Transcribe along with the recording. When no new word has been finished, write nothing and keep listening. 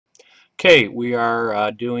Okay, we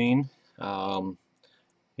are doing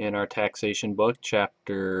in our taxation book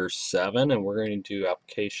chapter 7, and we're going to do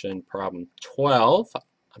application problem 12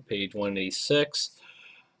 on page 186.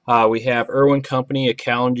 We have Irwin Company, a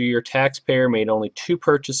calendar year taxpayer, made only 2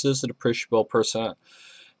 purchases of depreciable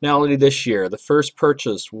personality this year. The first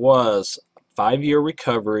purchase was 5-year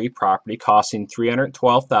recovery property costing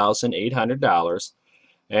 $312,800.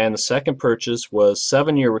 And the second purchase was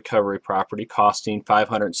 7-year recovery property costing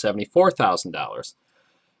 $574,000.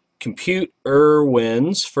 Compute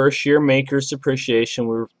Irwin's first-year MACRS depreciation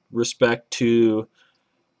with respect to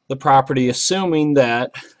the property, assuming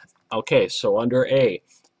that, okay, so under A,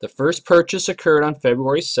 the first purchase occurred on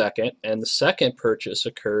February 2nd and the second purchase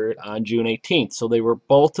occurred on June 18th. So they were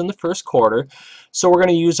both in the first quarter. So we're going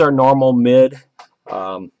to use our normal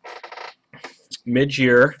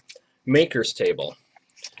mid-year MACRS table.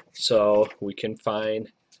 So we can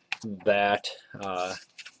find that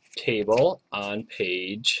table on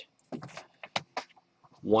page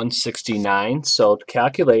 169. So to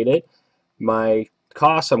calculate it, my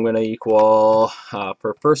cost I'm going to equal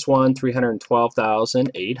for first one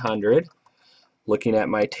 $312,800. Looking at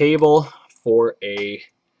my table for a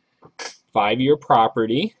 5-year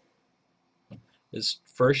property, this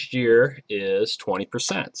first year is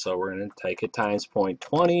 20%. So we're going to take it times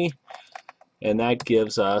 0.20. And that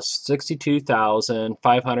gives us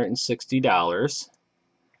 $62,560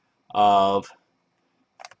 of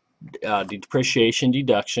depreciation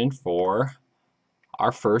deduction for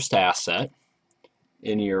our first asset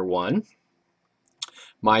in year 1.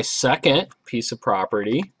 My second piece of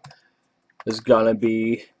property is going to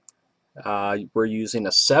be, we're using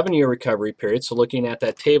a 7-year recovery period. So looking at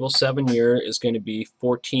that table, 7-year is going to be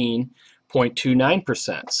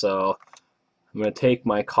 14.29%. So I'm going to take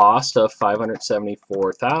my cost of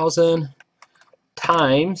 $574,000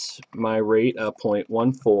 times my rate of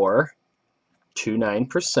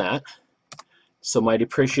 0.1429%. So my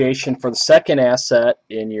depreciation for the second asset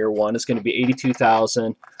in year 1 is going to be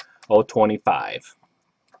 $82,025.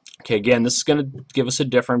 Okay, again, this is going to give us a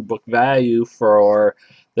different book value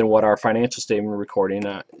than what our financial statement recording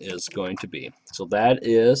is going to be. So that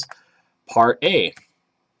is part A.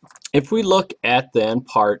 If we look at then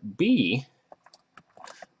part B,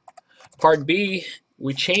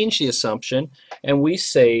 we change the assumption and we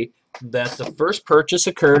say that the first purchase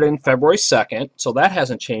occurred in February 2nd, so that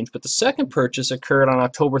hasn't changed, but the second purchase occurred on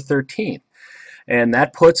October 13th, and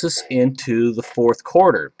that puts us into the 4th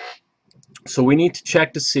quarter. So we need to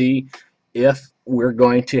check to see if we're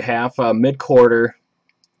going to have a mid-quarter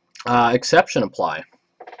exception apply.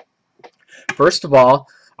 First of all,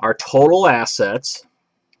 our total assets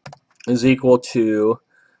is equal to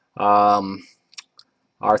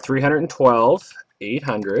our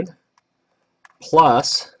 $312,800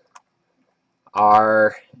 plus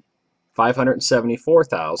our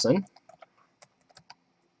 $574,000.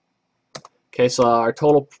 Okay, so our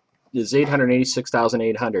total is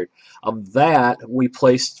 $886,800. Of that, we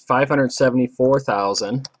placed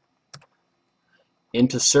 $574,000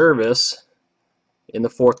 into service in the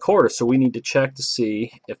 4th quarter. So we need to check to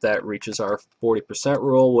see if that reaches our 40%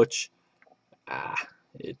 rule, which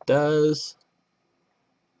it does.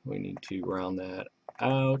 We need to round that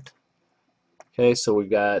out. Okay, so we've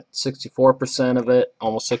got 64% of it,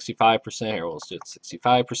 almost 65%. Here, we'll do it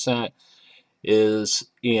 65% is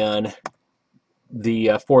in the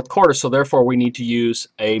 4th quarter. So therefore, we need to use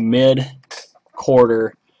a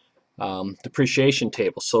mid-quarter depreciation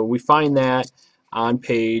table. So we find that on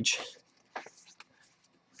page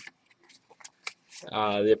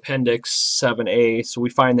the appendix 7A. So we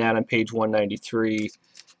find that on page 193,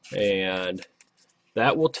 and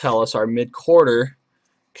that will tell us our mid-quarter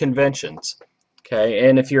conventions. Okay,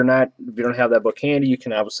 and if you don't have that book handy, you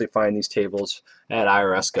can obviously find these tables at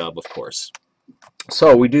IRS Gov, of course.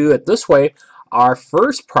 So we do it this way. Our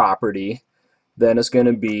first property then is going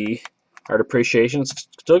to be our depreciation. It's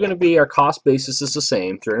still going to be our cost basis is the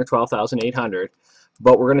same, $312,800,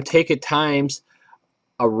 but we're going to take it times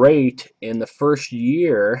a rate in the first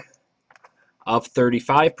year of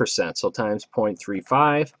 35%, so times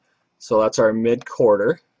 0.35. So that's our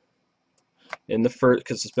mid-quarter in the first,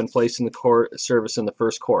 because it's been placed in the service in the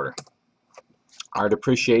first quarter. Our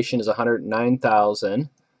depreciation is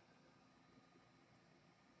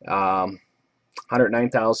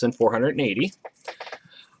 $109,480.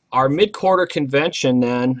 Our mid-quarter convention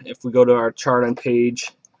then, if we go to our chart on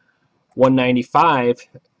page 195,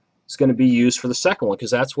 is going to be used for the second one, because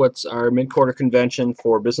that's what's our mid-quarter convention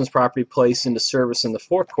for business property placed into service in the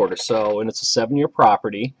 4th quarter. So, and it's a 7-year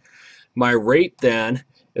property. My rate then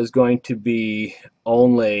is going to be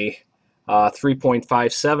only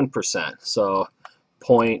 3.57%. So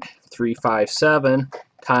 0.357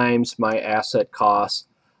 times my asset cost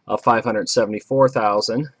of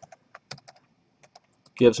 $574,000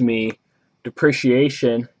 gives me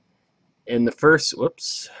depreciation in the first,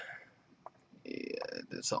 whoops, yeah, I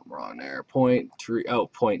did something wrong there. 0.3, oh,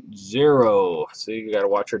 0.0. So you got to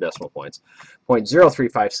watch your decimal points.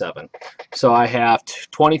 0.0357. So I have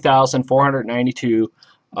 20,492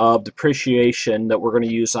 of depreciation that we're going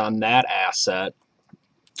to use on that asset.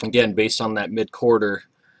 Again, based on that mid-quarter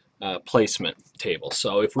placement table.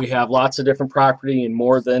 So if we have lots of different property and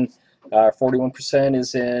more than 41%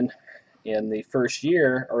 is in the first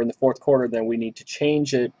year or in the fourth quarter, then we need to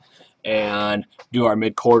change it and do our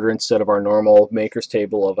mid-quarter instead of our normal MACRS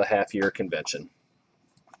table of a half-year convention.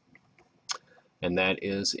 And that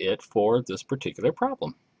is it for this particular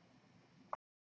problem.